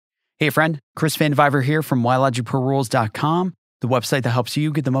Hey friend, Chris Vandiver here from WhyLogicProRules.com, the website that helps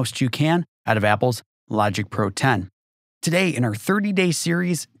you get the most you can out of Apple's Logic Pro 10. Today, in our 30-day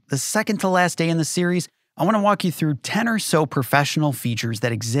series, the second to last day in the series, I want to walk you through 10 or so professional features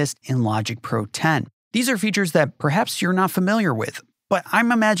that exist in Logic Pro 10. These are features that perhaps you're not familiar with, but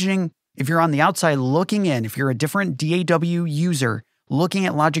I'm imagining if you're on the outside looking in, if you're a different DAW user looking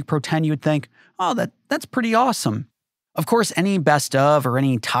at Logic Pro 10, you would think, oh, that's pretty awesome. Of course, any best of or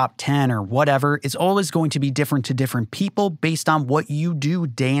any top 10 or whatever is always going to be different to different people based on what you do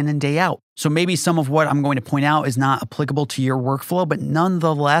day in and day out. So maybe some of what I'm going to point out is not applicable to your workflow, but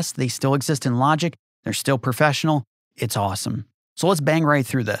nonetheless, they still exist in Logic. They're still professional. It's awesome. So let's bang right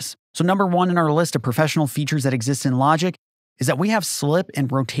through this. So number one in our list of professional features that exist in Logic is that we have slip and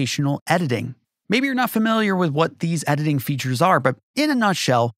rotational editing. Maybe you're not familiar with what these editing features are, but in a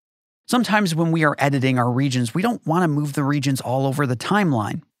nutshell, sometimes when we are editing our regions, we don't want to move the regions all over the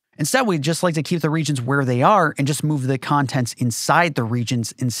timeline. Instead, we just like to keep the regions where they are and just move the contents inside the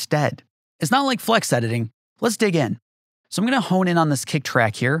regions instead. It's not like flex editing. Let's dig in. So I'm going to hone in on this kick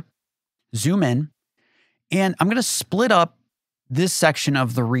track here, zoom in, and I'm going to split up this section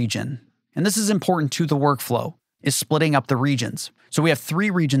of the region. And this is important to the workflow, is splitting up the regions. So we have 3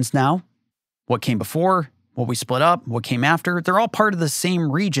 regions now. What came before, what we split up, what came after, they're all part of the same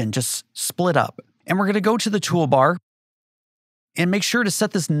region, just split up. And we're going to go to the toolbar and make sure to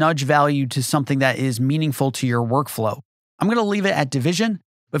set this nudge value to something that is meaningful to your workflow. I'm going to leave it at division,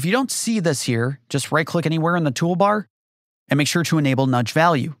 but if you don't see this here, just right-click anywhere in the toolbar and make sure to enable nudge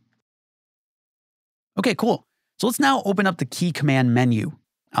value. Okay, cool. So let's now open up the key command menu,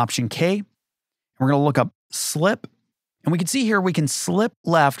 Option K, and we're going to look up slip. And we can see here we can slip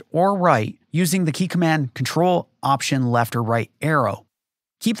left or right using the key command Control Option left or right arrow.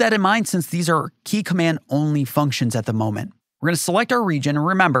 Keep that in mind since these are key command only functions at the moment. We're going to select our region, and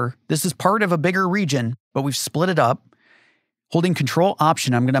remember, this is part of a bigger region, but we've split it up. Holding Control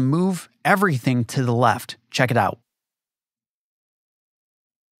Option, I'm going to move everything to the left. Check it out.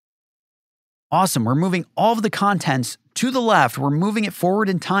 Awesome, we're moving all of the contents to the left. We're moving it forward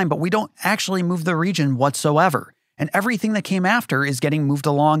in time, but we don't actually move the region whatsoever. And everything that came after is getting moved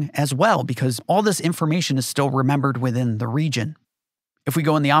along as well because all this information is still remembered within the region. If we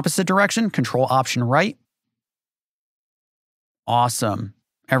go in the opposite direction, Control Option right. Awesome.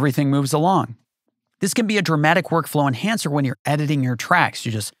 Everything moves along. This can be a dramatic workflow enhancer when you're editing your tracks.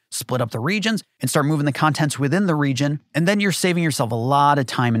 You just split up the regions and start moving the contents within the region, and then you're saving yourself a lot of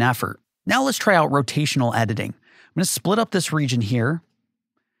time and effort. Now let's try out rotational editing. I'm going to split up this region here,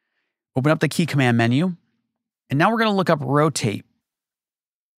 open up the key command menu, and now we're going to look up rotate.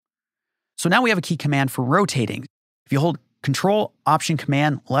 So now we have a key command for rotating. If you hold Control Option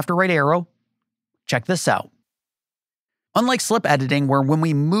Command left or right arrow, check this out. Unlike slip editing, where when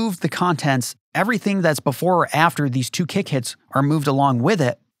we move the contents, everything that's before or after these 2 kick hits are moved along with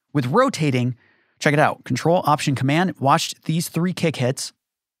it, with rotating, check it out. Control Option Command, watch these 3 kick hits,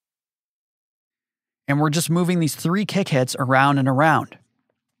 and we're just moving these 3 kick hits around and around.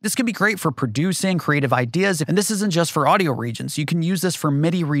 This can be great for producing creative ideas, and this isn't just for audio regions. You can use this for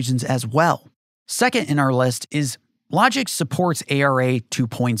MIDI regions as well. Second in our list is Logic supports ARA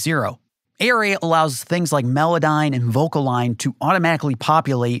 2.0. ARA allows things like Melodyne and Vocal Line to automatically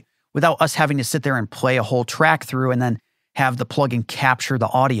populate without us having to sit there and play a whole track through and then have the plugin capture the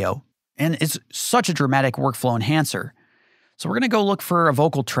audio. And it's such a dramatic workflow enhancer. So we're going to go look for a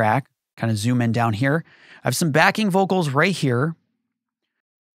vocal track, kind of zoom in down here. I have some backing vocals right here.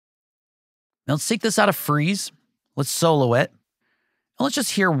 Now let's take this out of freeze. Let's solo it. And let's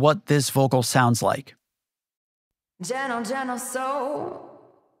just hear what this vocal sounds like.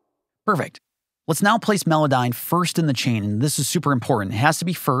 Perfect. Let's now place Melodyne first in the chain, and this is super important. It has to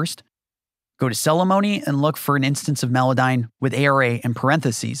be first. Go to Ceremony and look for an instance of Melodyne with ARA in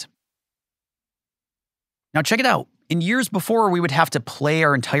parentheses. Now check it out. In years before, we would have to play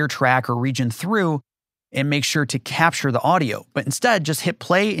our entire track or region through and make sure to capture the audio, but instead just hit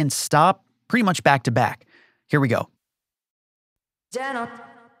play and stop pretty much back to back. Here we go. And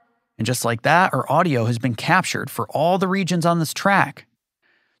just like that, our audio has been captured for all the regions on this track.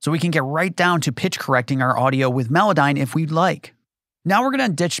 So we can get right down to pitch correcting our audio with Melodyne if we'd like. Now we're going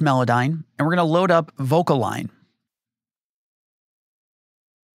to ditch Melodyne and we're going to load up Vocal Line.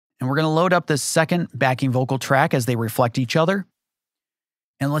 And we're going to load up this second backing vocal track as they reflect each other.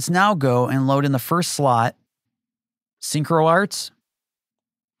 And let's now go and load in the first slot, Synchro Arts,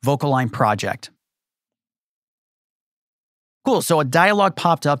 Vocal Line Project. Cool, so a dialog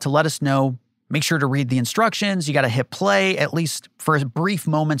popped up to let us know, make sure to read the instructions. You got to hit play, at least for a brief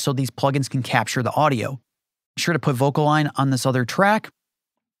moment, so these plugins can capture the audio. Be sure to put Vocal Line on this other track.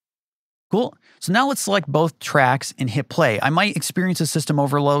 Cool. So now let's select both tracks and hit play. I might experience a system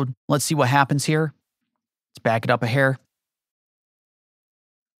overload. Let's see what happens here. Let's back it up a hair.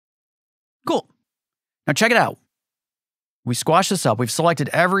 Cool. Now check it out. We squash this up. We've selected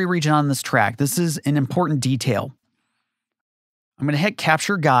every region on this track. This is an important detail. I'm going to hit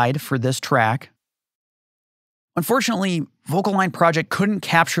Capture Guide for this track. Unfortunately, Vocal Line Project couldn't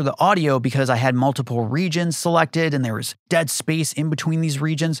capture the audio because I had multiple regions selected and there was dead space in between these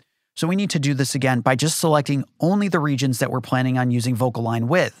regions. So we need to do this again by just selecting only the regions that we're planning on using Vocal Line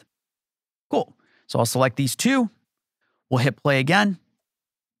with. Cool. So I'll select these two. We'll hit play again.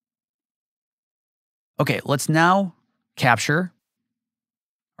 Okay, let's now capture.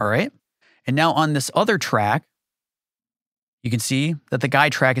 All right. And now on this other track, you can see that the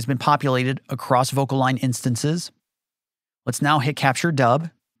guide track has been populated across Vocal Line instances. Let's now hit Capture Dub.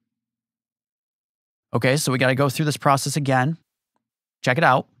 Okay, so we got to go through this process again. Check it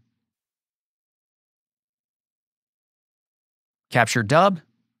out. Capture Dub.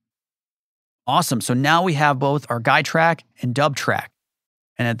 Awesome. So now we have both our guide track and dub track.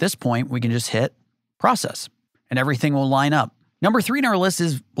 And at this point, we can just hit Process and everything will line up. Number 3 in our list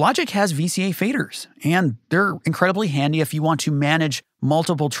is Logic has VCA faders, and they're incredibly handy if you want to manage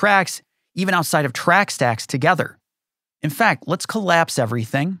multiple tracks, even outside of track stacks together. In fact, let's collapse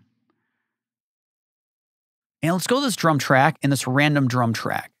everything. And let's go to this drum track and this random drum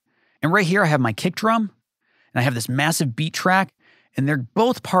track. And right here, I have my kick drum, and I have this massive beat track, and they're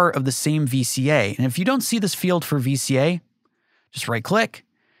both part of the same VCA. And if you don't see this field for VCA, just right-click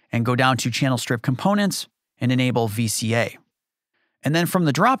and go down to Channel Strip Components and enable VCA. And then from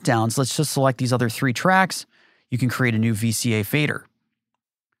the drop-downs, let's just select these other 3 tracks. You can create a new VCA fader.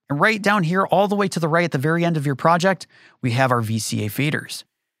 And right down here, all the way to the right at the very end of your project, we have our VCA faders.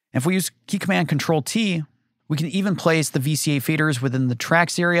 And if we use key command Control-T, we can even place the VCA faders within the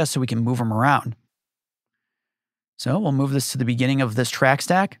tracks area so we can move them around. So we'll move this to the beginning of this track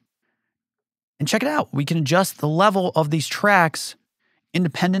stack. And check it out. We can adjust the level of these tracks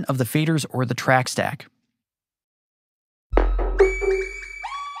independent of the faders or the track stack.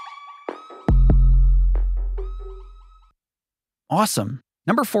 Awesome.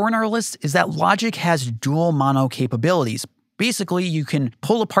 Number 4 in our list is that Logic has dual mono capabilities. Basically, you can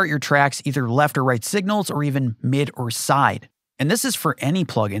pull apart your tracks either left or right signals or even mid or side. And this is for any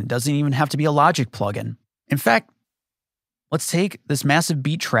plugin. It doesn't even have to be a Logic plugin. In fact, let's take this massive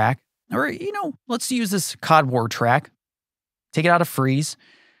beat track, or, let's use this COD War track. Take it out of freeze.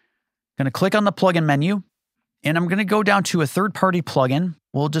 I'm going to click on the plugin menu, and I'm going to go down to a third-party plugin.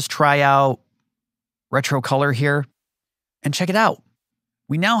 We'll just try out Retro Color here, and check it out.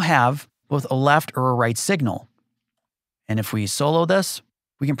 We now have both a left or a right signal. And if we solo this,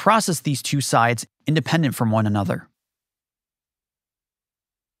 we can process these two sides independent from one another.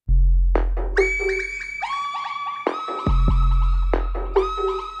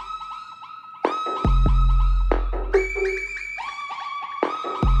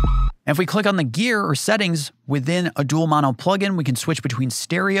 And if we click on the gear or settings within a dual mono plugin, we can switch between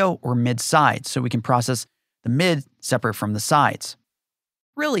stereo or mid side. So we can process the mid separate from the sides.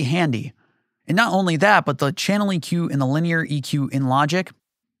 Really handy. And not only that, but the channel EQ and the linear EQ in Logic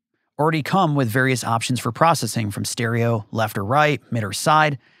already come with various options for processing from stereo, left or right, mid or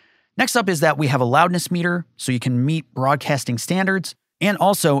side. Next up is that we have a loudness meter, so you can meet broadcasting standards, and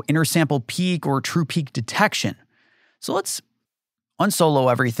also intersample peak or true peak detection. So let's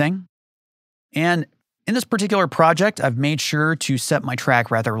unsolo everything. And in this particular project, I've made sure to set my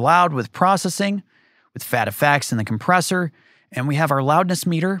track rather loud with processing, with fat effects in the compressor, and we have our loudness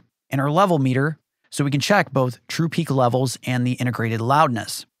meter and our level meter, so we can check both true peak levels and the integrated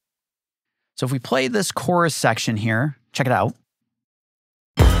loudness. So if we play this chorus section here, check it out.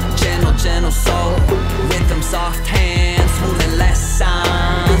 Gentle soul, rhythm soft hands, smooth and less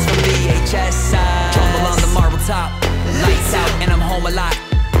sounds from VHS side. Trumble on the marble top, lights out, and I'm home a lot.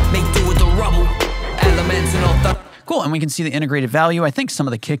 Make do with the rubble, elements and all. Cool, and we can see the integrated value. I think some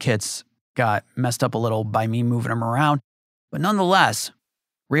of the kick hits got messed up a little by me moving them around. But nonetheless,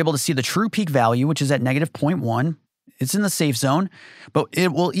 we're able to see the true peak value, which is at -0.1. It's in the safe zone, but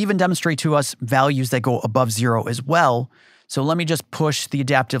it will even demonstrate to us values that go above 0 as well. So let me just push the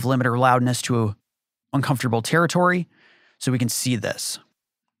adaptive limiter loudness to uncomfortable territory so we can see this.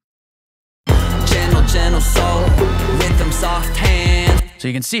 Gentle soul, rhythm soft hand. So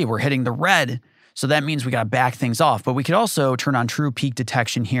you can see we're hitting the red, so that means we got to back things off. But we could also turn on true peak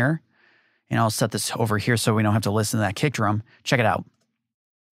detection here, and I'll set this over here so we don't have to listen to that kick drum. Check it out.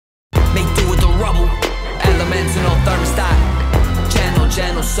 Make do with the rubble, elements and all thermostat.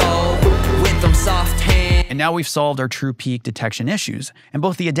 Gentle soul, rhythm soft hand. And now we've solved our true peak detection issues. And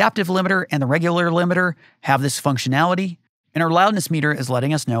both the adaptive limiter and the regular limiter have this functionality. And our loudness meter is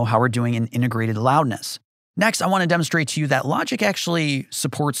letting us know how we're doing in integrated loudness. Next, I want to demonstrate to you that Logic actually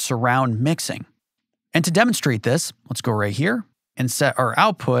supports surround mixing. And to demonstrate this, let's go right here and set our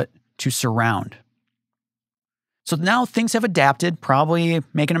output to surround. So now things have adapted, probably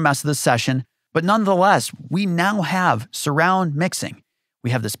making a mess of the session, but nonetheless, we now have surround mixing. We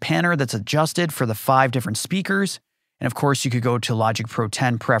have this panner that's adjusted for the 5 different speakers. And of course, you could go to Logic Pro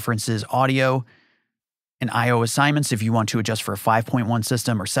 10 Preferences Audio and I/O assignments if you want to adjust for a 5.1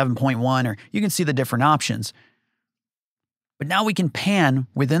 system or 7.1, or you can see the different options. But now we can pan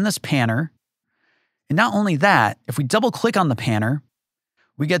within this panner. And not only that, if we double click on the panner,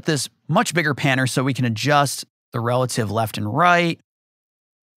 we get this much bigger panner so we can adjust the relative left and right,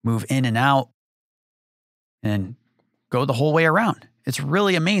 move in and out, and go the whole way around. It's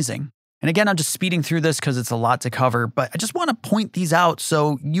really amazing. And again, I'm just speeding through this because it's a lot to cover, but I just want to point these out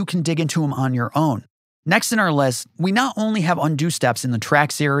so you can dig into them on your own. Next in our list, we not only have undo steps in the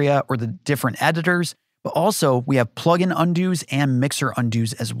tracks area or the different editors, but also we have plugin undos and mixer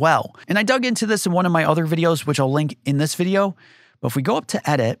undos as well. And I dug into this in one of my other videos, which I'll link in this video. But if we go up to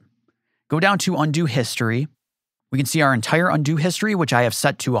edit, go down to undo history, we can see our entire undo history, which I have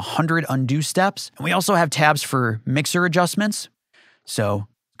set to 100 undo steps. And we also have tabs for mixer adjustments. So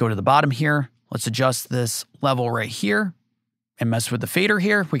go to the bottom here. Let's adjust this level right here and mess with the fader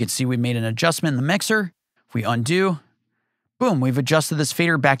here. We can see we made an adjustment in the mixer. If we undo, boom, we've adjusted this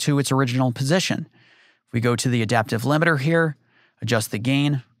fader back to its original position. If we go to the adaptive limiter here, adjust the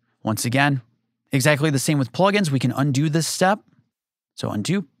gain. Once again, exactly the same with plugins. We can undo this step. So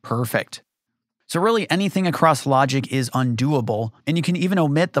undo, perfect. So really anything across Logic is undoable, and you can even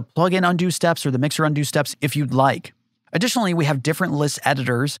omit the plugin undo steps or the mixer undo steps if you'd like. Additionally, we have different list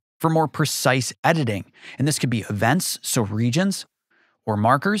editors for more precise editing, and this could be events, so regions, or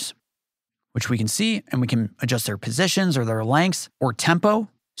markers, which we can see, and we can adjust their positions or their lengths, or tempo,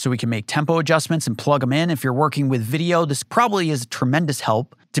 so we can make tempo adjustments and plug them in. If you're working with video, this probably is a tremendous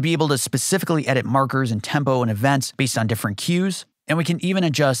help to be able to specifically edit markers and tempo and events based on different cues. And we can even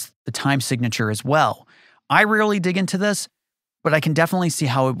adjust the time signature as well. I rarely dig into this, but I can definitely see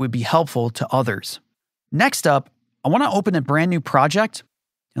how it would be helpful to others. Next up, I want to open a brand new project,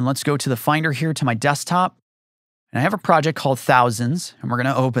 and let's go to the Finder here to my desktop. And I have a project called Thousands, and we're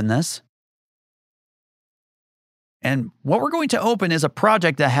going to open this. And what we're going to open is a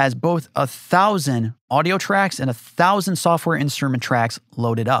project that has both 1,000 audio tracks and 1,000 software instrument tracks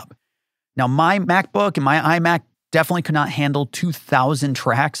loaded up. Now, my MacBook and my iMac definitely could not handle 2,000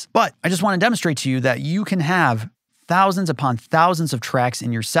 tracks, but I just want to demonstrate to you that you can have thousands upon thousands of tracks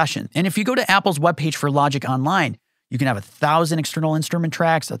in your session. And if you go to Apple's webpage for Logic Online, you can have 1,000 external instrument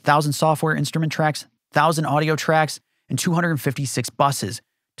tracks, 1,000 software instrument tracks, 1,000 audio tracks, and 256 buses,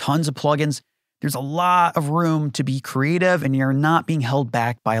 tons of plugins. There's a lot of room to be creative, and you're not being held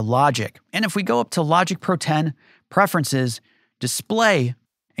back by Logic. And if we go up to Logic Pro 10, Preferences, Display,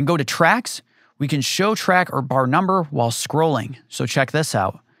 and go to Tracks, we can show track or bar number while scrolling. So check this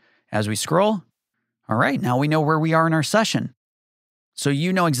out. As we scroll, all right, now we know where we are in our session. So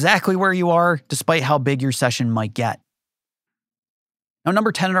you know exactly where you are, despite how big your session might get. Now,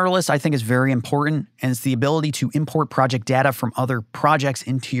 number 10 on our list, I think is very important, and it's the ability to import project data from other projects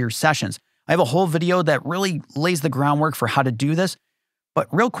into your sessions. I have a whole video that really lays the groundwork for how to do this. But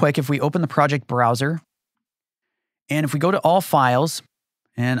real quick, if we open the project browser, and if we go to all files,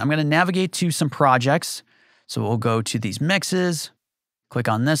 and I'm going to navigate to some projects. So we'll go to these mixes, click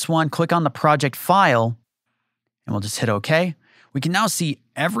on this one, click on the project file, and we'll just hit OK. We can now see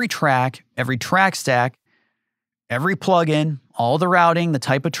every track stack, every plugin, all the routing, the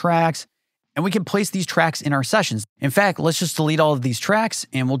type of tracks, and we can place these tracks in our sessions. In fact, let's just delete all of these tracks,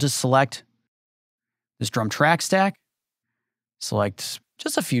 and we'll just select this drum track stack, select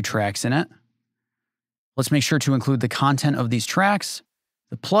just a few tracks in it. Let's make sure to include the content of these tracks,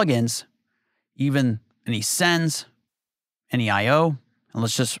 the plugins, even any sends, any I/O, and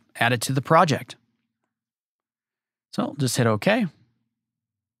let's just add it to the project. So just hit OK.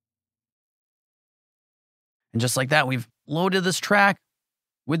 And just like that, we've loaded this track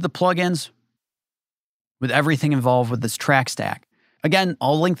with the plugins, with everything involved with this track stack. Again,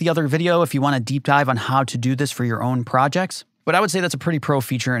 I'll link the other video if you want a deep dive on how to do this for your own projects. But I would say that's a pretty pro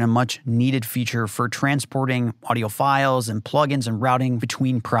feature and a much needed feature for transporting audio files and plugins and routing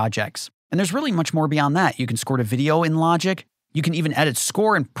between projects. And there's really much more beyond that. You can score to video in Logic. You can even edit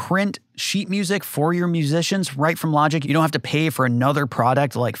score and print sheet music for your musicians right from Logic. You don't have to pay for another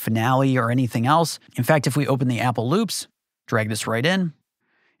product like Finale or anything else. In fact, if we open the Apple Loops, drag this right in,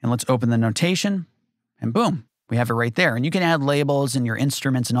 and let's open the notation, And boom, we have it right there. And you can add labels and your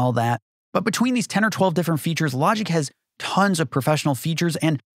instruments and all that. But between these 10 or 12 different features, Logic has tons of professional features.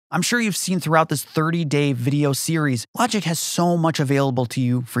 And I'm sure you've seen throughout this 30-day video series, Logic has so much available to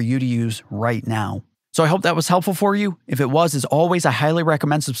you for you to use right now. So I hope that was helpful for you. If it was, as always, I highly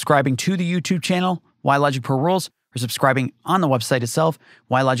recommend subscribing to the YouTube channel, Why Logic Pro Rules, or subscribing on the website itself,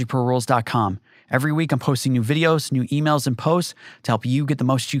 whylogicprorules.com. Every week I'm posting new videos, new emails, and posts to help you get the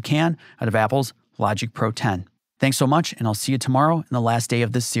most you can out of Apple's Logic Pro 10. Thanks so much, and I'll see you tomorrow in the last day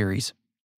of this series.